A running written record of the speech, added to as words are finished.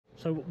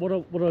So what I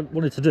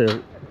wanted to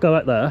do, go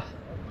out there,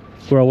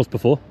 where I was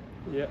before,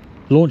 yeah,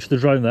 launch the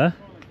drone there,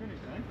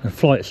 and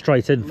fly it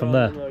straight in from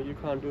there. No, you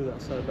can't do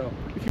that, so no.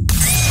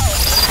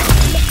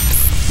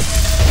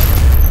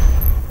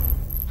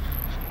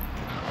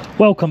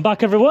 Welcome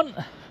back, everyone.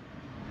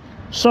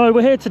 So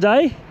we're here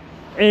today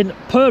in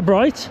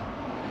Pirbright,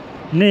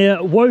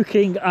 near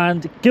Woking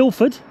and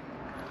Guildford,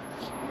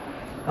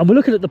 and we're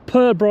looking at the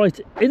Pirbright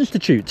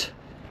Institute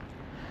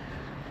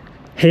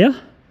here.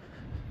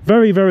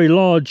 Very, very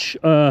large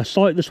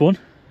site, this one.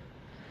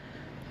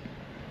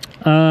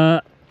 Just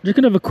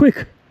gonna have a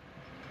quick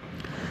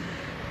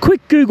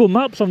Google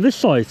Maps on this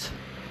site,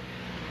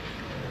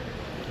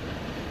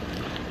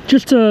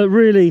 just to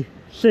really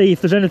see if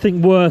there's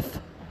anything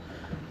worth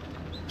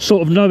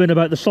sort of knowing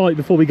about the site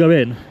before we go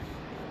in.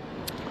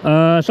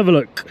 Let's have a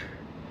look.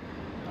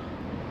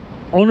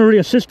 Honorary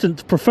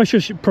Assistant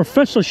Professorship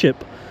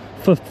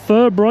for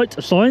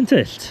Pirbright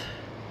Scientist.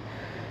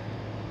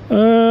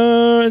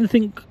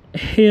 Anything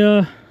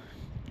here?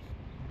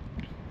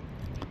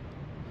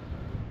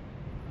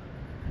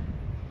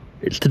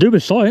 It's to do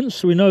with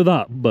science, we know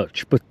that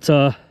much, but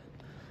and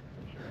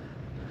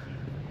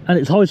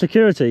it's high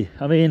security.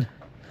 I mean,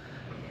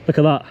 look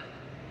at that.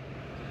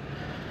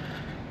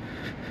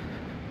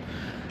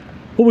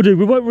 What we'll do,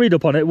 we won't read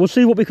up on it, we'll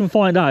see what we can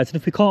find out, and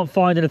if we can't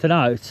find anything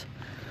out,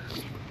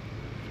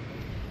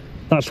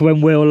 that's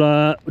when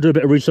we'll do a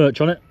bit of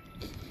research on it.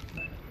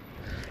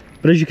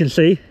 But as you can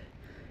see,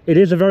 it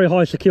is a very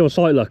high secure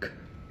site, look.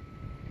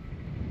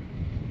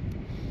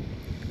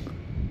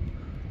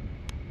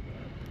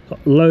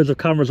 Got loads of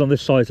cameras on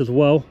this site as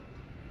well.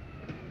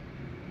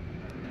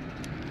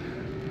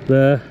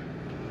 There.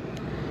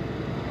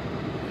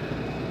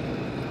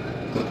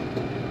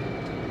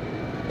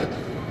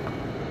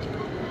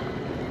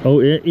 Oh,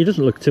 he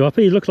doesn't look too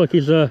happy. He looks like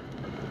he's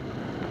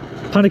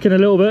panicking a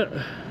little bit.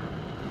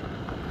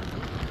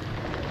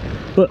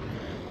 But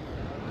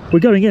we're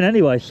going in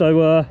anyway,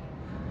 so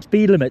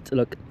speed limit,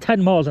 look,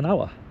 10 miles an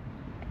hour.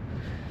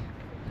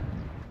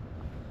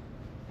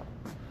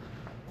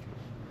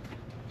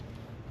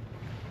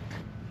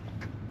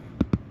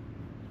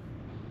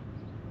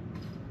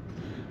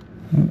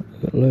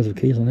 Got loads of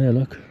keys on here,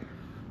 look.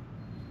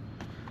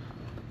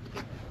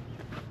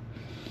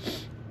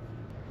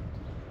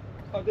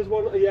 There's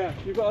one, yeah,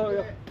 you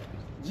got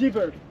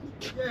G-Bird.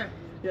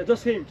 Yeah,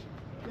 just him.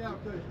 Yeah,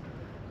 okay.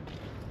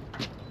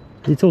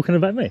 Are you talking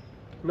about me?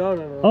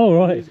 No. Oh,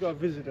 right. He's got a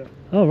visitor.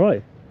 Oh,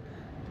 right.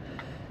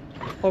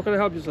 How can I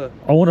help you, sir?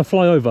 I want to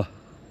fly over.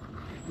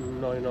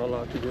 No, you're not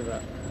allowed to do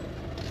that.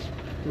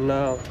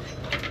 No.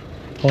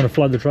 I want to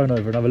fly the drone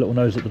over and have a little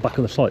nose at the back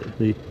of the site.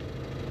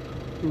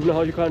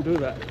 No, you can't do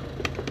that.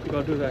 You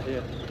can't do that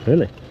here.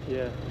 Really?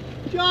 Yeah.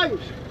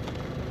 James!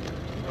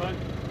 Right.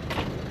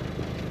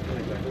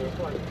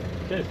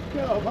 Cheers.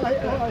 Hello, mate.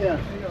 How are you?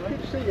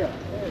 Good to see you.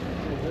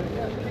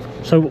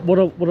 So what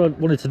I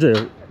wanted to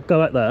do,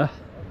 go out there,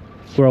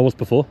 where I was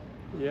before,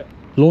 yeah,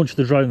 launch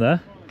the drone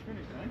there,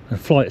 and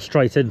fly it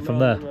straight in from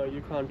there. No,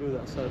 you can't do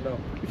that, sir. No.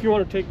 If you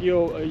want to take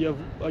your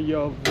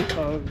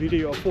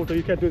video or photo,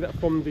 you can do that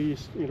from the,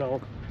 you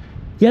know.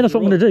 Yeah, that's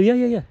what I'm going to do.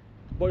 Yeah.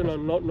 But you know,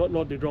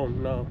 not the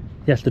drone. No.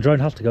 Yes, the drone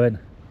has to go in.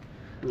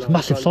 It's a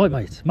massive site,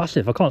 mate.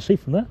 Massive. I can't see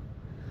from there.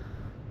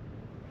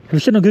 Have you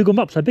seen on Google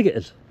Maps how big it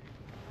is?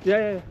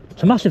 Yeah.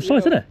 It's a massive site,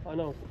 isn't it? I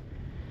know.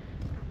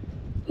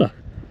 Look.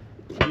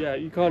 Yeah,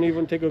 you can't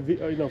even take a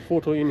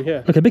photo in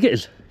here. Look how big it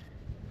is.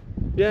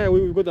 Yeah,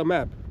 we've got the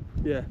map.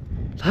 Yeah.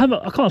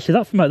 So I can't see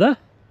that from out there.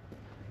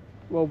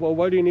 Well,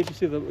 why do you need to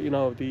see the,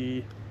 why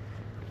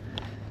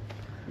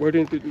do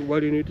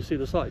you need to see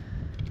the site?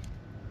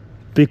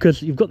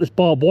 Because you've got this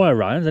barbed wire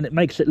around, and it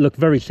makes it look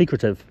very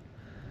secretive,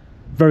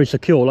 very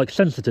secure, like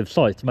sensitive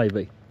site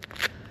maybe.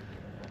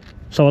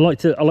 So I like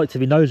to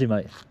be nosy,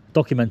 mate.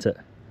 Document it,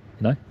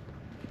 you know.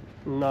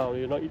 No,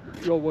 you're not.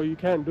 Well, you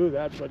can't do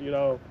that, but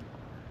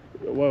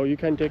well, you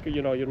can take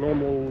your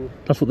normal.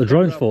 That's what the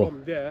drone's for.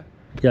 From there.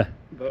 Yeah.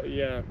 But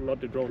yeah,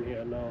 not the drone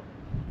here. No.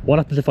 What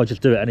happens if I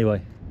just do it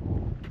anyway?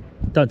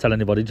 Don't tell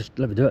anybody. Just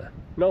let me do it.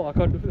 No, I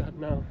can't do that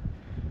now.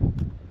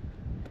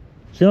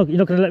 So you're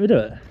not going to let me do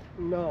it?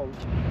 No.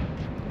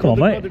 Come on,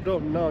 mate. Not the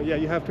drone. No, yeah,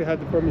 you have to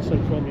have the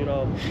permission from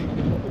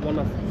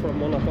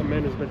one of our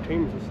management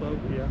teams or so.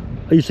 Yeah.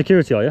 Are you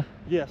security? Are you?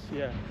 Yes.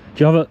 Yeah.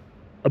 Do you have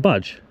a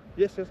badge?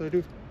 Yes, I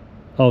do.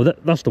 Oh,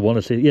 that's the one.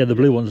 I see. Yeah, the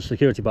blue one's a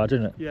security badge,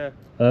 isn't it? Yeah.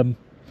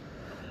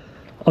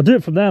 I'll do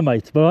it from there,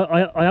 mate. But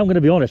I am going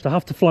to be honest. I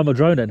have to fly my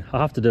drone in. I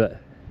have to do it.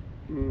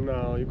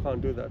 No, you can't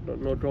do that.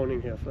 No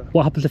droning here, sir.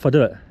 What happens if I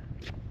do it?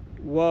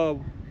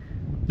 Well.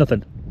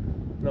 Nothing.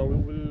 No,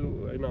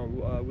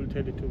 we'll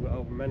take it to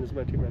our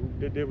management team, and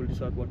they will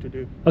decide what to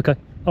do. Okay.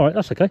 All right.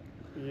 That's okay.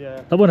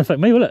 Yeah. That won't affect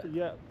me, will it?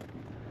 Yeah.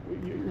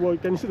 Well,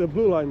 can you see the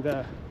blue line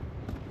there?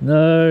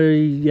 No.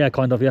 Yeah,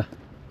 kind of. Yeah.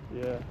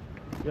 Yeah.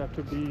 You have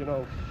to be,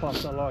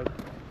 past that line.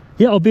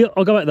 Yeah, I'll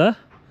go out there,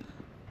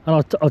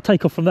 and I'll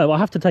take off from there. But I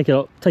have to take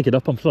it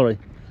up. I'm sorry.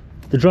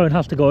 The drone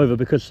has to go over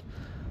because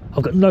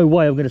I've got no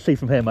way I'm going to see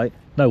from here, mate.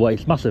 No way.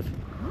 It's massive.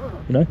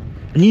 And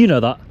you know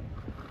that.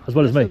 as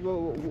well as me.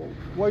 Well,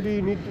 why do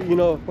you need,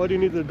 why do you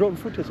need the drone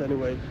footage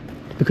anyway?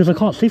 Because I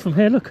can't see from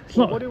here. Look, it's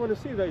Well, not. what do you want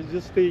to see? That is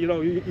just the,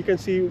 you can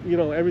see,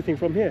 everything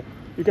from here.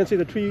 You can see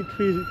the tree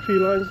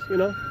lines,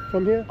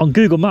 from here. On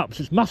Google Maps,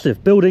 it's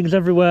massive. Buildings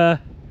everywhere.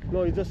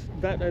 No, it's just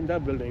that and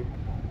that building.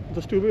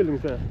 Just two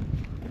buildings there.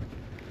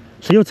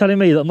 So you're telling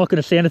me that I'm not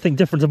going to see anything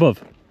different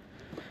above?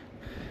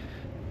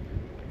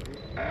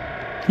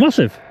 It's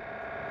massive.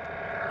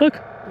 Look.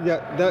 Yeah,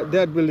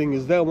 that building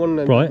is that one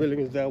and Right. that building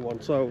is that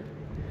one. So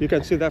you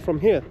can see that from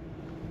here.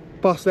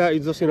 Past that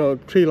is just,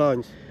 tree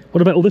lines.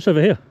 What about all this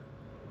over here?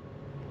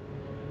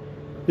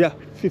 Yeah,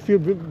 few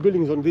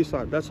buildings on this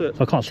side, that's it.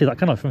 I can't see that,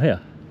 can I, from here?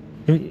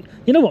 You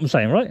know what I'm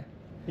saying, right?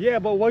 Yeah,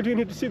 but why do you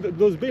need to see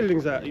those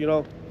buildings there,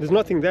 There's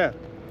nothing there.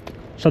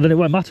 So then it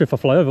won't matter if I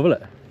fly over, will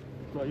it?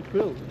 No, it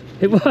will.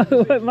 It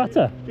won't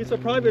matter. It's a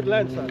private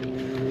land, sir.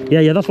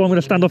 Yeah, that's why I'm going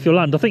to stand off your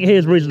land. I think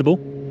here's reasonable.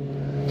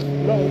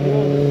 No,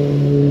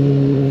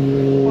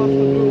 past the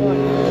blue line.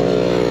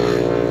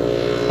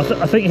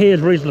 I think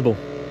here's reasonable.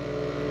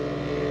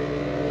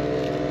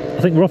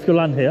 I think we're off your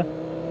land here.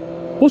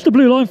 What's the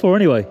blue line for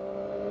anyway?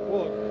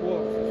 Well,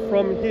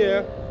 from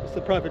here, it's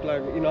the private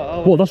line,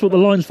 What, that's what the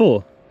line's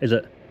for, is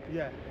it?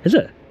 Yeah, Is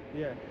it?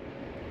 yeah.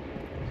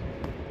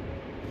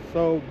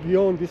 So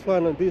beyond this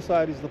line on this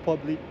side is the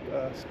public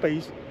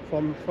space.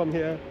 From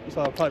here, it's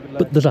our private land.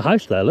 But there's a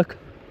house there, look.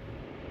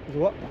 Is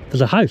what?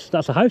 There's a house.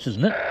 That's a house,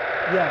 isn't it?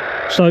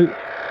 Yeah. So,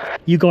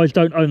 you guys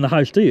don't own the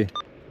house, do you?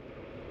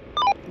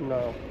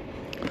 No.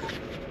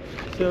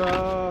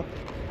 Sarah,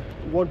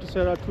 1 to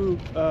Sarah 2,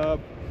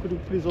 could you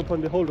please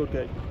open the hold door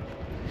gate?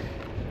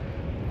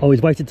 Oh,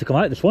 he's waiting to come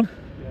out, this one.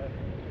 Yeah.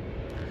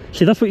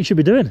 See, that's what you should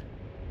be doing.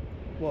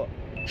 What?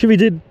 Should be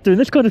doing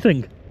this kind of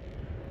thing.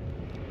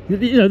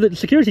 The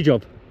security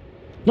job.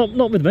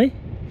 Not with me.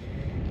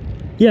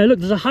 Yeah, look,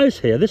 there's a house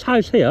here. This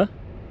house here.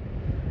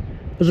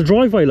 There's a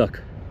driveway,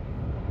 look.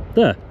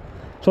 There.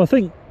 So I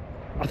think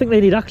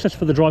they need access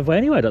for the driveway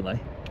anyway, don't they?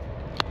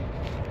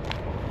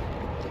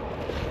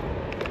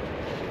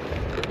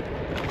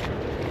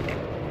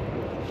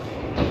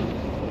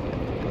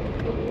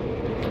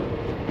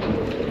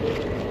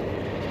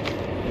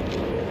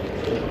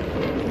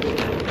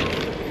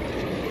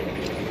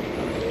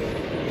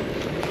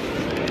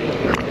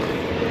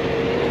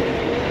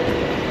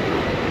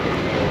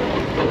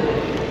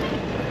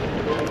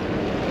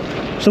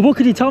 So what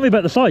could you tell me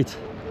about the site?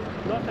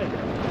 Nothing.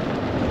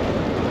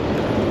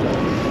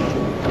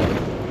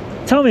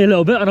 Tell me a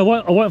little bit and I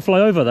won't fly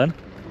over then.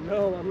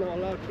 No, I'm not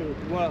allowed to.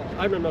 Well,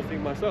 I know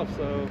nothing myself,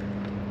 so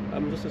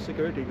I'm just a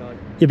security guy.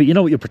 Yeah, but you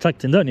know what you're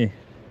protecting, don't you?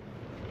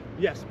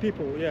 Yes,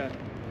 people, yeah.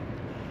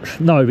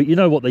 No, but you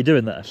know what they do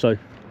in there, so...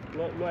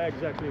 Not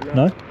exactly, no.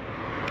 No?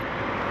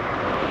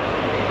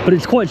 But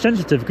it's quite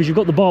sensitive because you've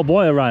got the barbed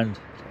wire around.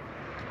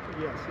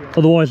 Yes, yes.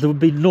 Otherwise there would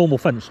be normal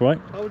fence, right?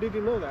 How did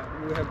you know that?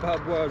 We have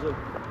barbed wires on.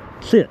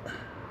 See it?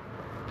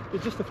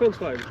 It's just a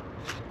fence line.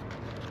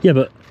 Yeah,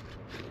 but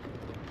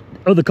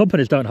other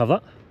companies don't have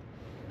that.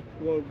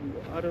 Well,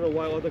 I don't know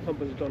why other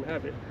companies don't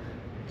have it.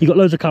 You got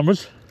loads of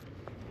cameras.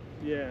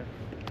 Yeah.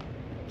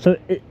 So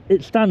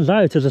it stands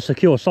out as a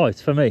secure site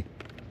for me.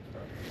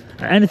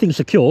 Anything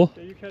secure,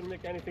 So you can't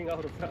make anything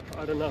out of that,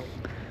 I don't know.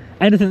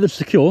 anything that's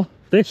secure,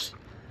 this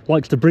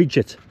likes to breach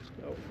it.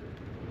 Oh.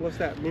 What's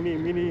that?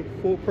 Mini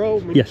 4 Pro?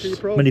 Mini Yes, 3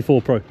 Pro? Mini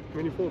 4 Pro.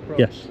 Mini 4 Pro.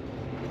 Yes.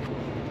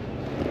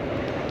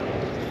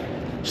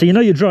 So you know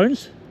your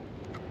drones?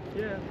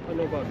 Yeah, I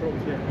know about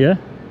drones, yeah. Yeah?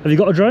 Have you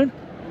got a drone?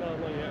 No,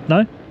 not yet.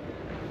 No?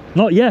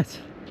 Not yet?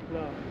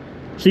 No.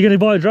 So you're going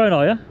to buy a drone,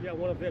 are you? Yeah,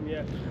 one of them,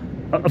 yeah.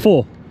 A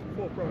 4?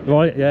 4 Pro.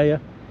 Right, yeah.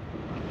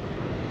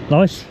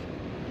 Nice.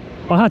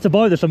 I had to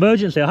buy this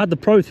emergency. I had the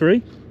Pro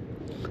 3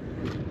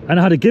 and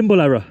I had a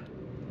gimbal error.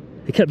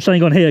 It kept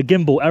saying on here,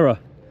 gimbal error.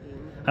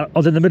 And I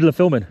was in the middle of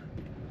filming.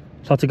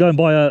 So I had to go and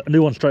buy a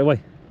new one straight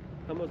away.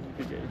 How much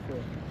did you get it for?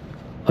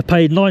 I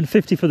paid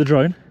 $9.50 for the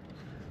drone,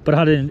 but I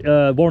had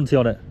a warranty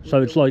on it.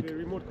 So it's like The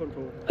remote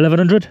control.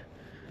 1100.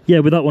 Yeah,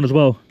 with that one as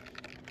well.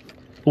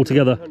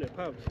 Altogether.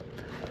 £100.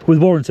 With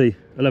warranty,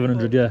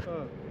 1100, yeah.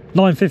 Oh,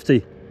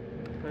 950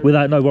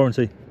 without no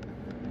warranty.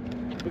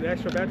 with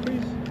extra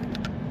batteries?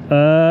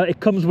 It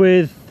comes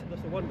with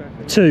Just the one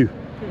battery.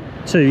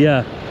 two,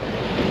 yeah.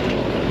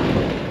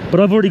 But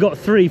I've already got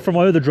 3 from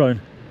my other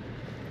drone.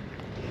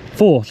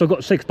 4, so I've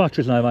got 6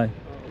 batteries now, mate.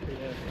 Oh, okay,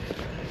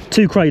 yeah.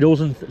 2 cradles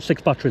and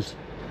 6 batteries.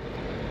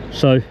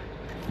 So,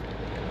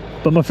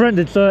 but my friend,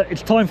 it's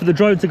time for the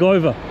drone to go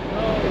over.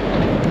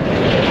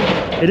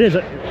 It is.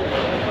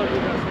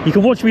 You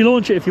can watch me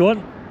launch it if you want.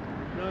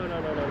 No. I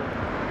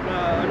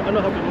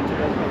know how to launch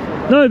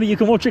it. No, but you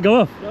can watch it go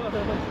off. No. Can't do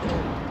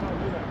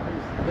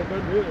that, please.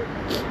 Don't do it.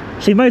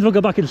 So you may as well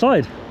go back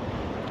inside.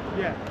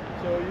 Yeah.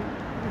 So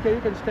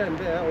you can stand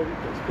there or you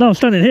can stand. No, I'm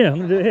standing here. I'm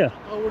going to do it here.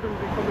 I wouldn't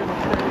recommend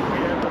standing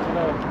here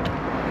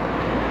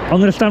because I'm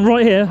going to stand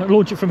right here and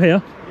launch it from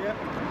here.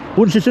 yeah.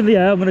 Once it's in the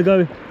air, I'm going to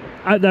go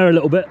out there a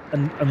little bit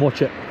and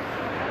watch it.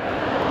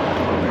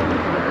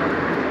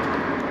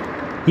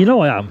 You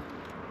know I am.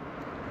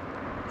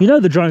 You know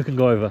the drone can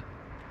go over,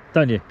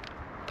 don't you?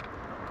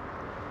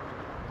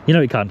 You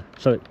know it can,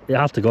 so it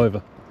has to go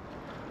over.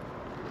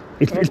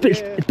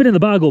 It's been in the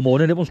bag all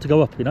morning. It wants to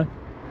go up, you know.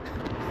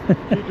 do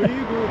you do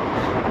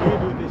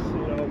this,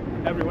 you know,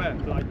 everywhere?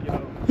 Like, you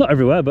know. Not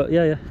everywhere, but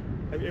yeah.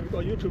 Have you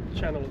got a YouTube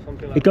channel or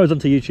something like It goes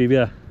onto YouTube,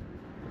 yeah.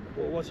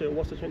 What's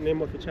the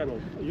name of the channel?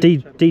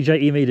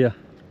 DJ E Media.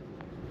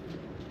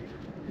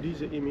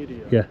 DJ E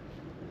Media. Yeah.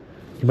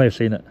 You may have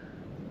seen it.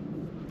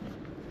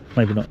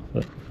 Maybe not,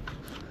 but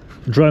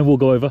the drone will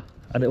go over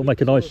and it will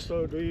make a nice.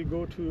 So do you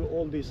go to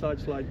all these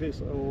sites like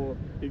this, or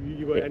if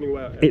you go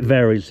anywhere? It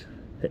varies.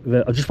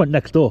 I just went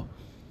next door.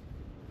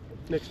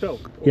 Next door?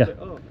 Yeah.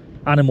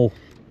 Animal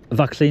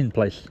vaccine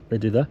place they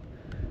do there.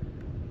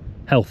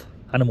 Health,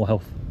 animal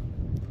health.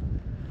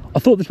 I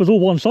thought this was all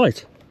one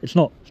site. It's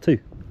not. It's two.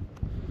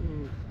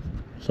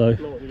 So.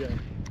 No, yeah.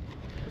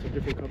 It's a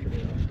different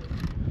company.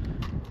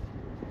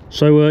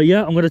 So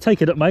yeah, I'm going to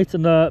take it up, mate,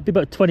 and be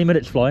about 20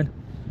 minutes flying.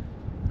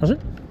 Has it?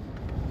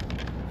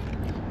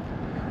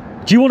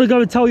 Do you want to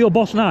go and tell your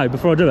boss now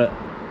before I do it?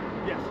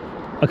 Yes.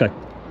 Okay.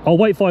 I'll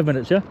wait 5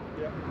 minutes, yeah?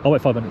 Yeah. I'll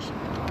wait 5 minutes.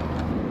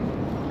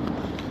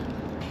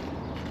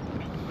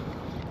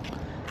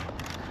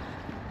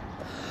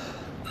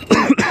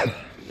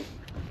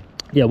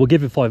 Yeah, we'll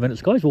give him 5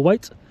 minutes, guys. We'll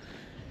wait.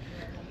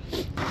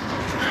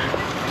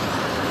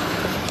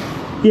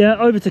 Yeah,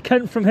 over to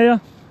Kent from here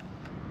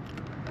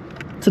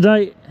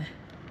today.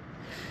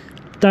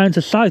 Down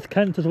to South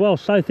Kent as well,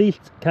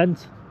 southeast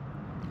Kent.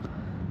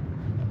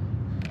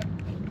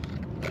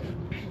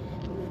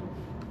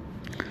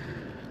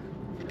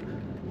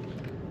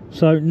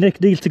 So Nick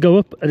needs to go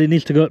up, and he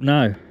needs to go up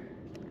now.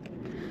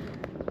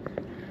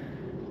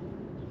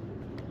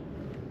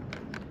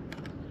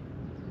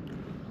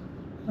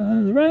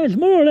 The rain's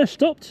more or less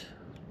stopped.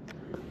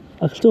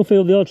 I can still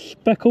feel the odd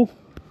speckle.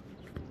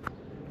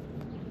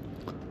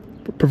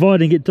 But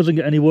providing it doesn't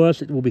get any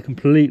worse, it will be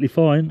completely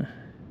fine.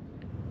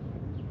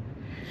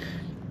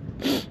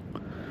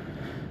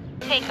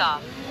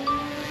 Takeoff.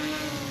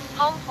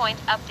 Home point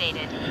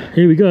updated.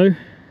 Here we go.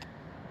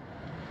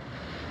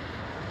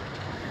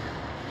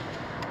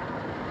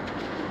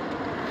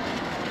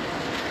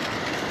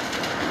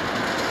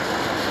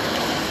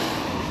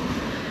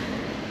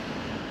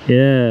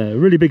 Yeah,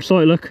 really big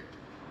sight, look.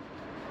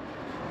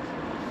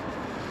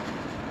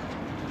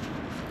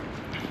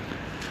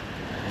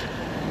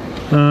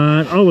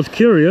 And I was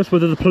curious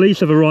whether the police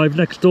have arrived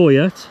next door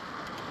yet.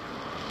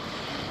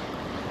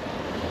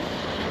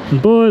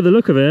 And by the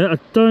look of it, I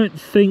don't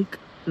think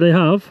they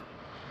have.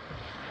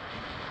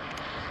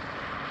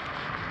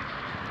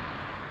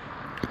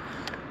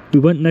 We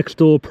went next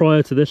door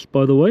prior to this,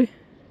 by the way.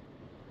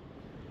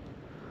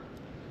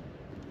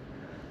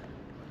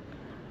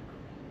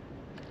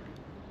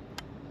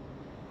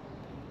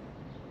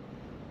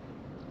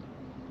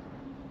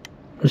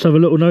 Let's have a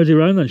little nosy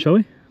round then, shall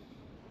we?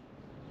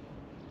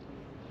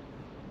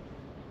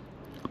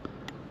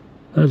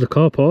 There's a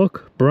car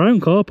park, brown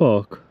car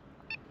park.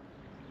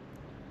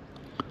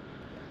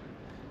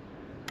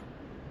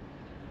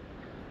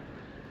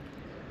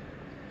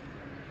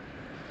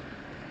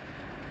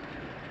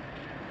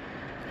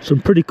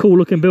 Some pretty cool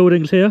looking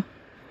buildings here.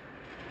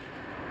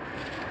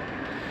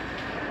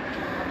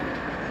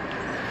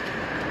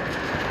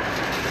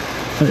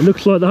 And it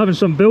looks like they're having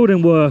some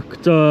building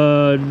work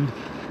done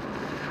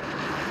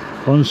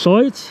on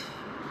site.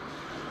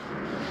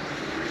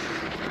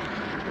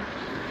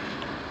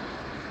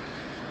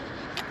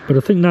 But I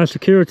think now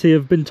security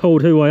have been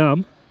told who I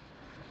am.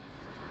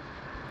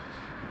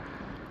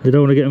 They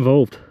don't want to get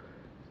involved.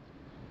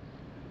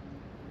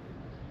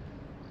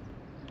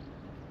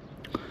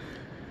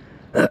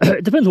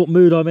 It depends what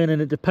mood I'm in, and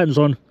it depends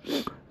on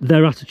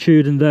their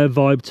attitude and their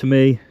vibe to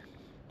me,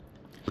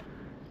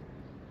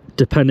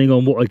 depending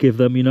on what I give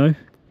them, you know.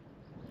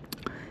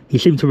 He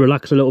seemed to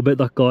relax a little bit,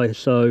 that guy,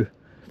 so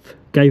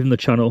gave him the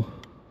channel.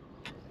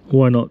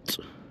 Why not?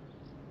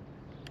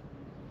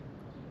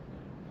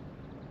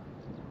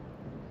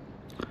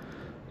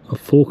 A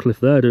forklift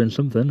there doing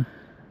something.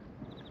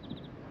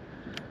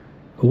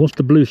 What's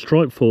the blue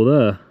stripe for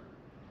there?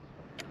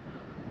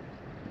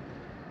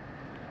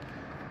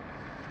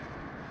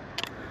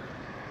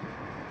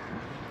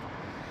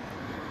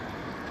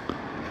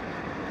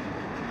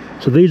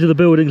 So these are the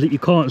buildings that you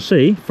can't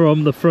see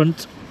from the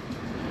front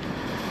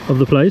of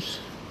the place.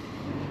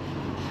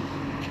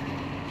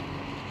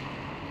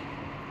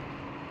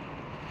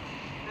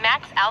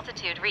 Max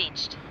altitude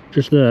reached.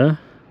 Just there.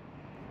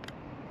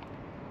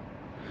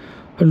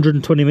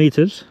 120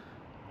 meters.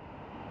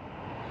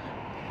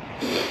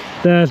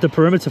 There's the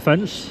perimeter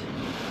fence,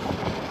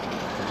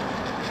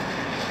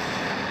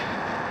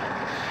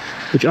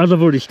 which, as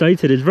I've already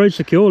stated, is very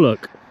secure,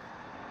 look.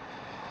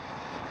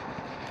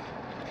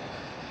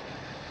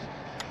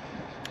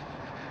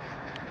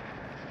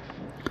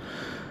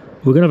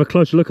 We're going to have a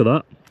closer look at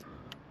that,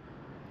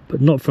 but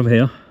not from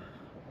here.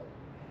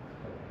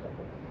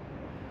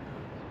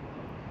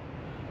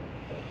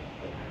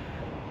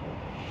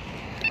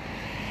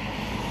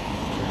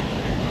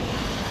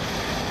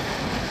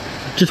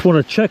 Just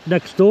want to check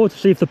next door to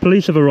see if the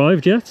police have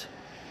arrived yet.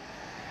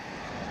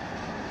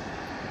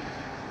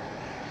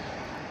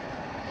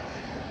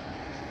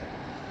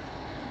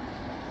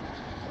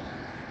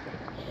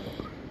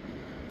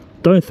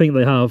 Don't think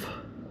they have.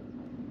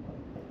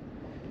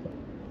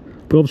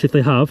 But obviously if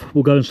they have,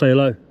 we'll go and say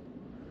hello.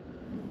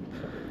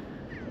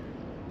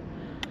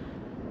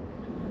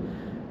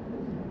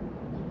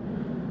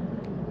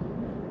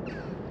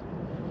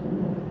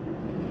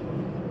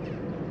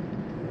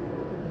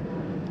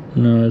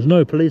 No, there's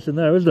no police in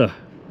there, is there?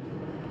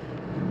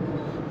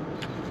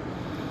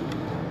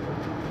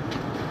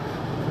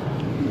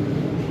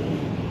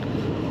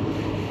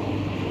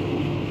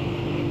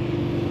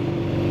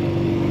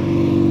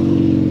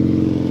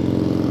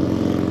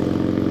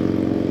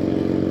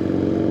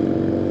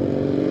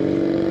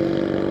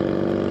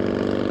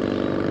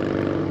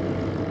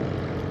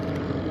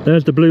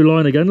 There's the blue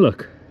line again,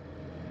 look.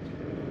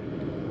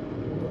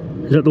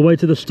 Is that the way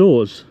to the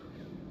stores?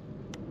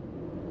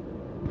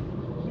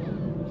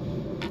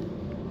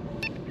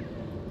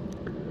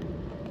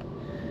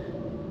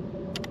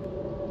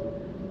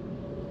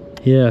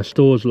 Yeah,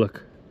 stores,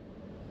 look.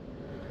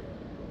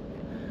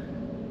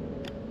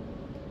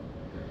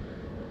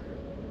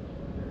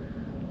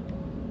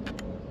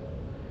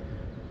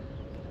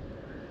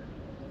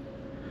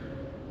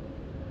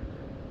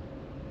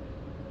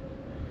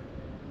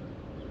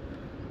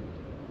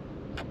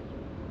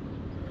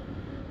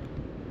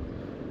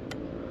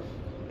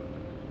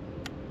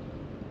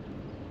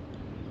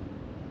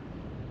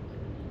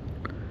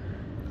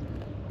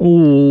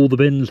 All the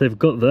bins they've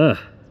got there.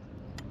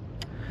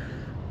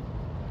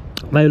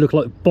 May look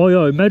like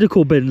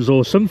biomedical bins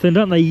or something,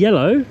 don't they?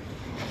 Yellow.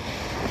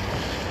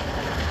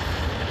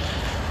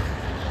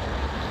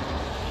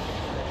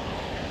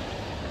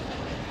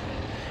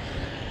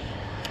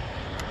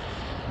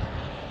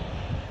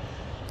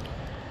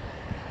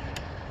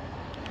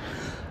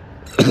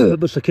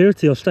 But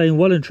security are staying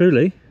well and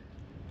truly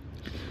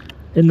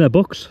in their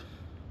box.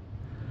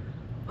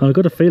 And I've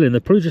got a feeling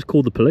they've probably just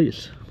called the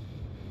police.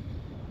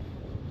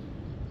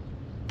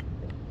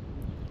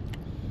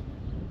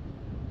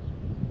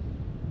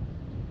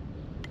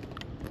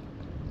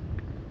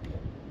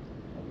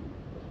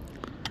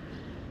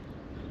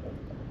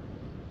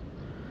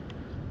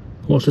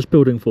 What's this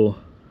building for?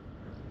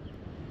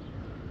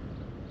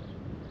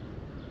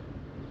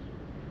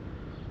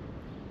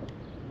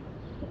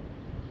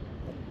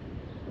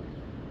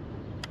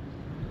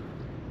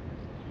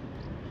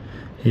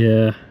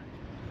 Yeah.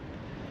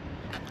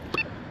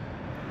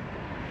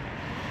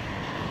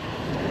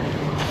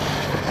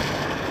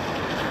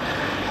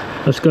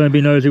 Let's go and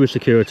be nosy with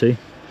security.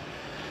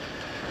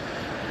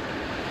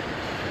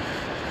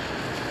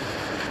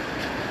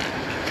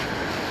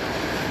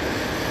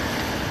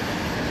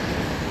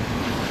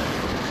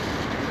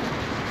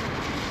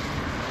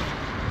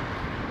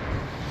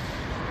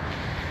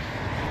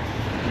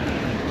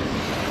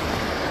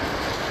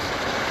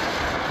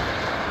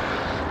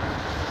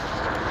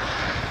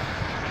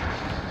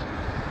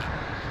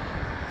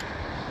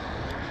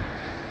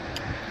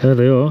 There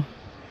they are.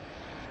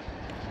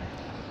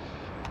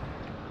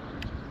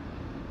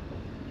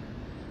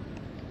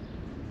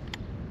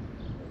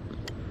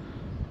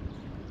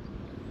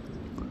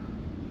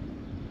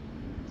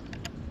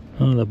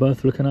 Oh, they're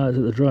both looking out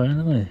at the drone,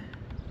 aren't they?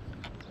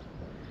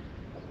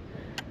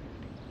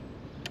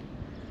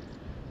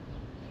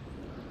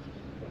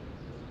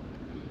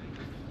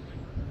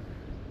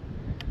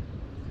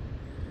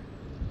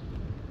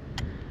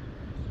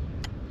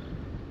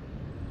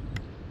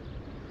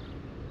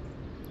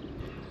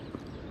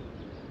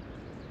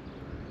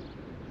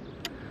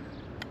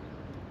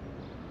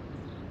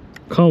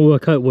 Can't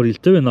work out what he's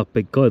doing, that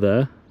big guy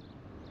there.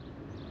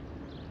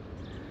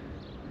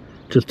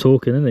 Just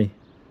talking, isn't he?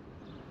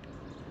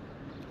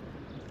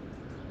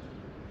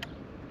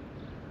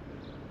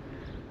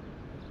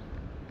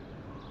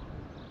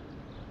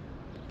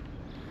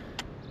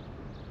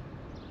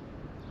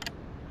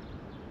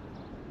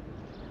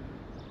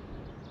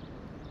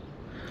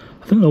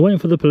 I think they're waiting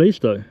for the police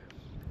though.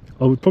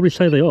 I would probably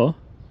say they are.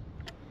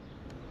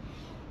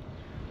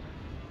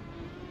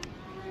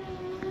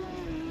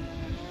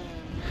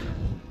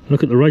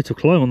 Look at the rate of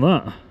climb on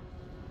that.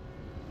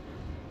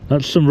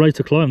 That's some rate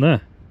of climb there.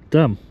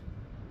 Damn.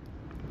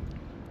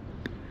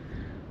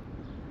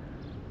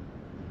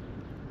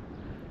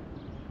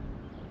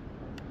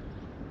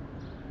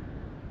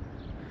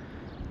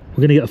 We're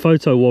going to get a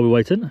photo while we're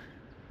waiting.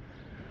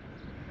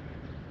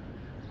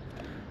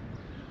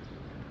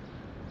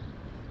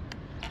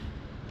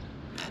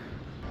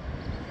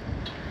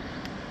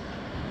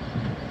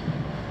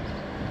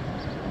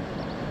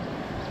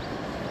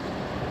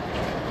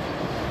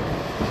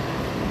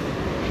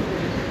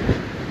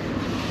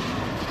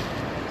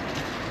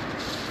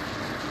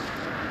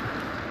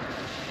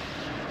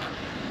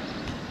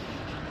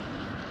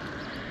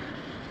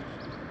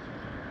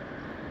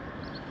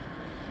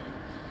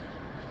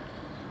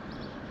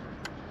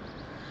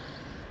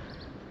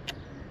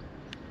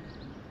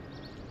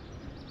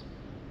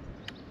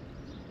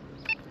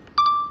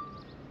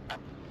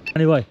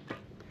 Anyway,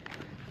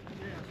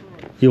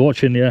 you're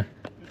watching, yeah?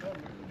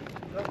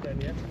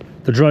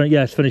 The drone,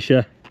 yeah, it's finished,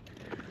 yeah.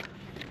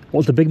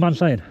 What's the big man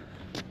saying?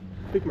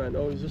 Big man?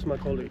 Oh, he's just my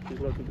colleague. He's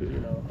not a good, you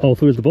know. Oh, I thought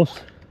he was the boss.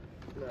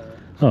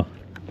 No. Oh.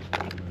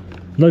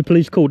 No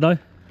police called, no?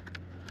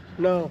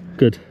 No.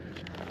 Good.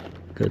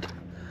 Good.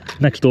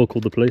 Next door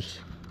called the police.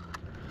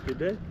 Did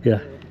they? Yeah.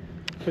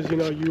 Because you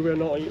know you were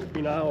not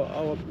in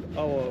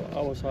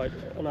our side,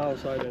 on our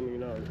side, and you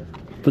know.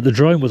 But the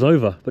drone was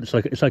over. But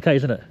it's okay,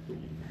 isn't it?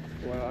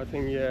 Well, I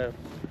think yeah,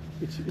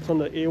 it's on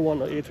the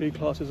A1 or A3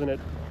 class, isn't it?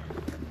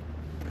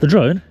 The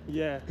drone?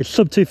 Yeah. It's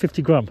sub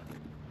 250 gram.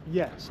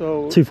 Yeah.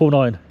 So.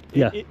 249.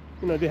 Yeah. You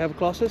know they have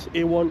classes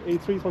A1,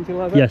 A3, something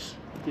like that. Yes.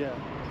 Yeah.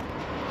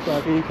 So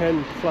I think you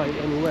can fly it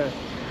anywhere.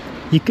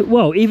 You could,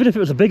 well, even if it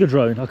was a bigger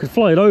drone, I could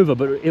fly it over,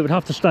 but it would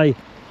have to stay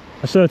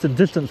a certain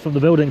distance from the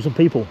buildings and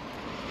people.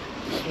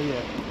 Oh,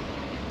 yeah.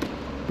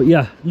 But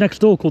yeah, next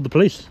door called the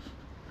police.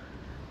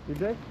 Did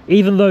they?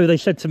 Even though they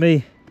said to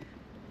me,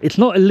 it's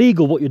not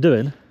illegal what you're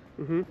doing,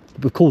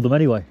 we've called them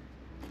anyway.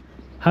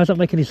 How does that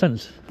make any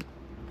sense?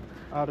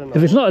 I don't know.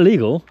 If it's not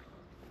illegal,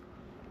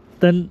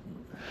 then,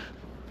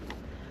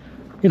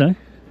 you know.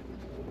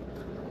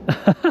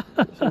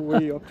 So where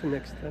are you up to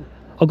next then?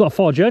 I've got a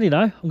far journey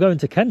now. I'm going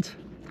to Kent.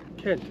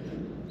 Kent?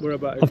 Where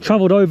about? I've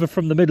travelled over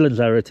from the Midlands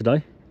area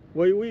today.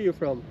 Where are you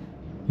from?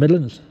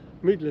 Midlands.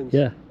 Midlands?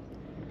 Yeah.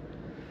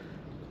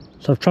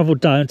 So I've travelled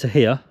down to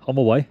here on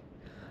my way.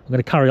 I'm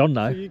going to carry on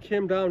now. So you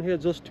came down here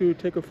just to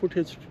take a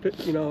footage,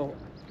 you know,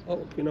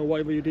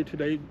 whatever you did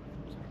today.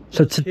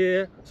 So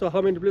here. So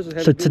how many places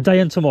have so you been today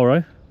and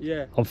tomorrow,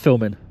 yeah, I'm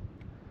filming.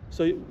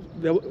 So you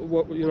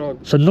know.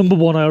 So number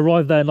one, I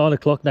arrived there 9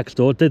 o'clock next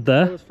door. Did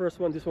there. That was first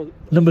one. This one.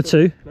 Number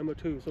two. Number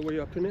two. So where are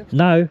you up to next?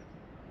 Now,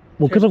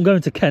 well, because Kent. I'm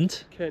going to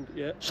Kent. Kent.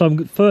 Yeah.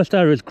 So first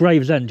area is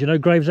Gravesend. Do you know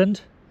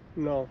Gravesend?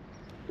 No.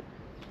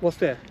 What's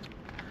there?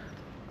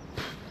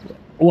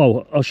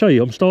 Well, I'll show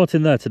you. I'm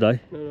starting there today.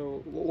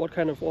 No. What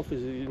kind of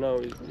office you know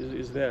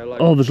is there?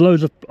 Like. Oh, there's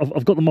loads of.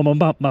 I've got them on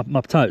my map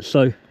mapped out.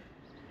 So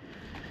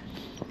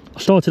I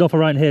started off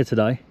around here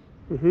today,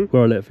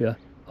 where I live. Yeah.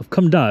 I've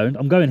come down.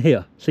 I'm going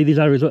here. See these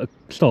areas that are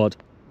starred.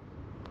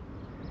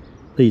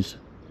 These.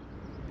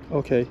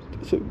 Okay.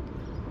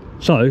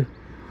 So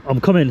I'm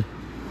coming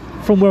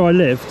from where I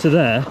live to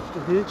there.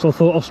 So I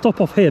thought I'll stop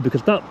off here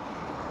because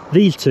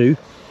these two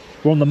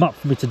were on the map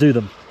for me to do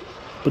them,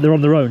 but they're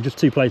on their own, just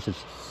two places.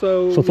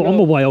 So I thought on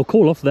my way I'll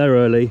call off there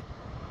early.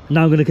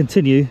 Now I'm going to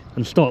continue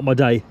and start my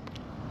day.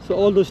 So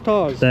all the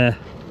stars. There.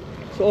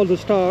 So all the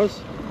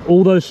stars.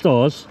 All those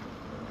stars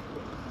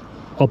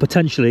are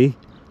potentially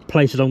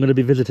places I'm going to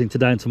be visiting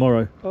today and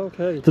tomorrow.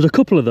 Okay. There's a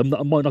couple of them that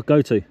I might not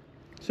go to.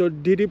 So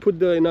did you put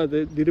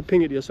did you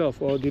ping it yourself,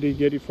 or did you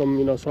get it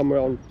from somewhere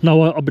on?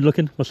 No, I've been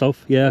looking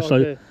myself. Yeah. Okay.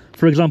 So,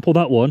 for example,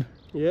 that one.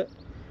 Yeah.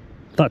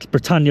 That's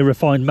Britannia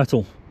Refined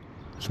Metal.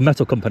 It's a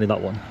metal company,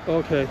 that one.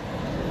 Okay.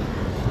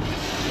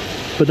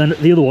 But then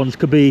the other ones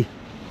could be.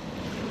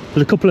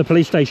 There's a couple of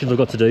police stations I've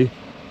got to do.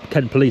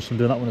 Kent Police, I'm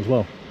doing that one as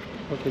well.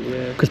 Okay.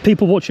 Yeah. Because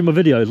people watching my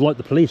videos like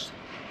the police,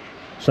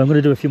 so I'm going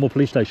to do a few more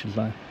police stations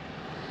now.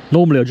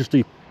 Normally I just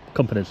do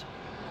companies,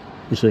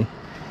 you see.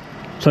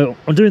 So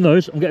I'm doing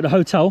those. I'm getting a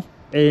hotel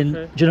in,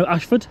 do you know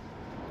Ashford?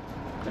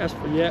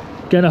 Ashford, yeah.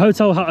 Getting a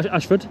hotel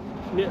Ashford.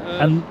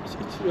 Yeah, and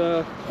it's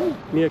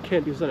near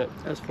Kent, isn't it?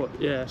 Ashford,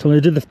 yeah. So I'm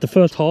going to do the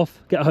first half,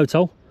 get a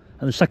hotel,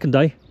 and the second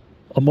day,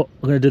 I'm going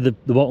to do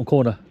the bottom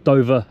corner,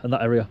 Dover and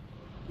that area.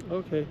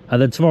 Okay. And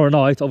then tomorrow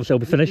night, obviously I'll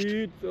be finished. Do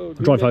you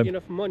drive make home.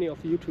 enough money off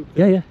YouTube?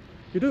 Yeah, yeah.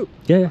 You do?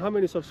 Yeah, yeah. How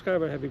many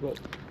subscribers have you got?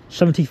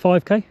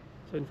 75k.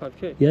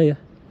 75k. Yeah, yeah.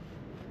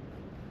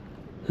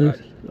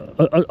 Right.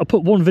 I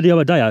put one video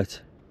a day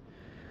out.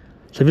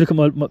 So if you look at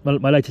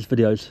my latest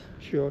videos.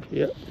 Sure,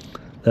 yeah.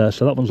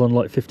 So that one's on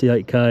like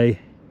 58k,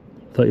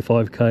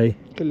 35k.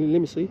 Let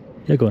me see.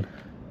 Yeah, go on.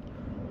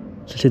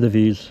 So see the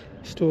views.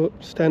 Still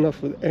stand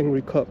up with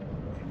angry cop.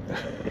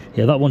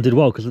 Yeah, that one did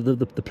well because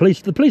the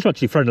police are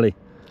actually friendly.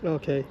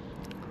 Okay.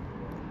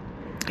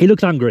 He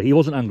looked angry. He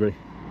wasn't angry.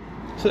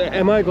 So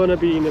am I gonna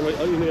be in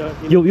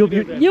You'll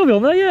be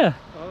on there, yeah.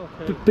 Oh,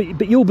 okay.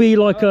 But you'll be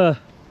like a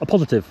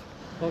positive.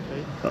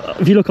 Okay.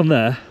 If you look on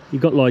there,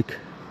 you've got like,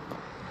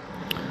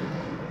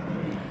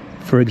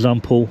 for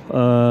example,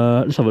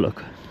 let's have a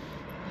look.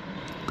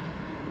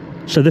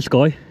 So this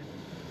guy,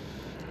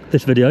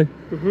 this video,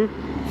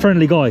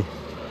 friendly guy.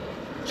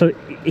 So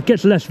it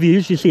gets less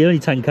views. You see, only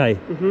 10k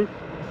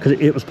because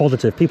it was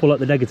positive. People like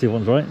the negative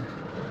ones, right?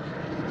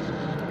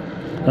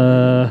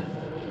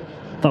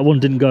 That one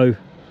didn't go.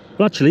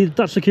 Well, actually,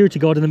 that security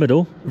guard in the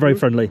middle, very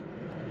friendly.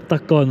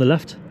 That guy on the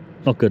left,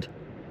 not good.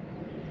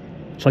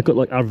 So I got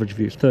like average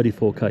views,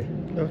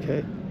 34k.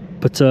 Okay.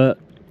 But so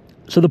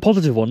the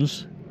positive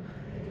ones,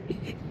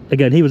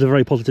 again, he was a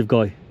very positive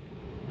guy.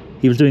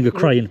 He was doing a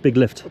crane, big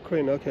lift. A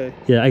crane, okay.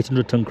 Yeah,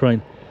 800-ton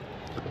crane.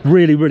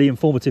 Really, really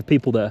informative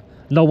people there.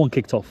 No one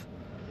kicked off.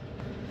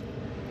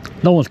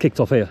 No one's kicked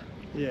off here.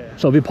 Yeah.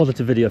 So it'll be a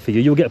positive video for you.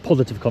 You'll get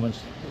positive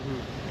comments.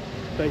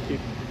 Thank you.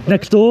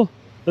 Next door,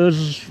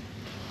 there's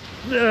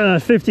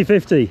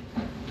 50-50.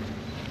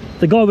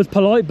 The guy was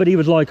polite, but he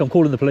was like, I'm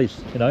calling the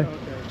police, you know. Okay.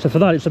 So for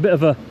that, it's a bit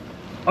of a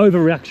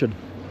overreaction.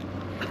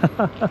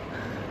 But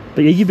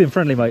yeah, you've been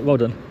friendly, mate. Well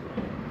done.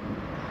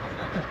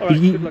 All right,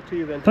 good luck to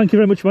you then. Thank you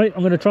very much, mate.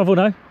 I'm going to travel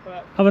now.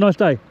 Right. Have a nice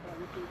day.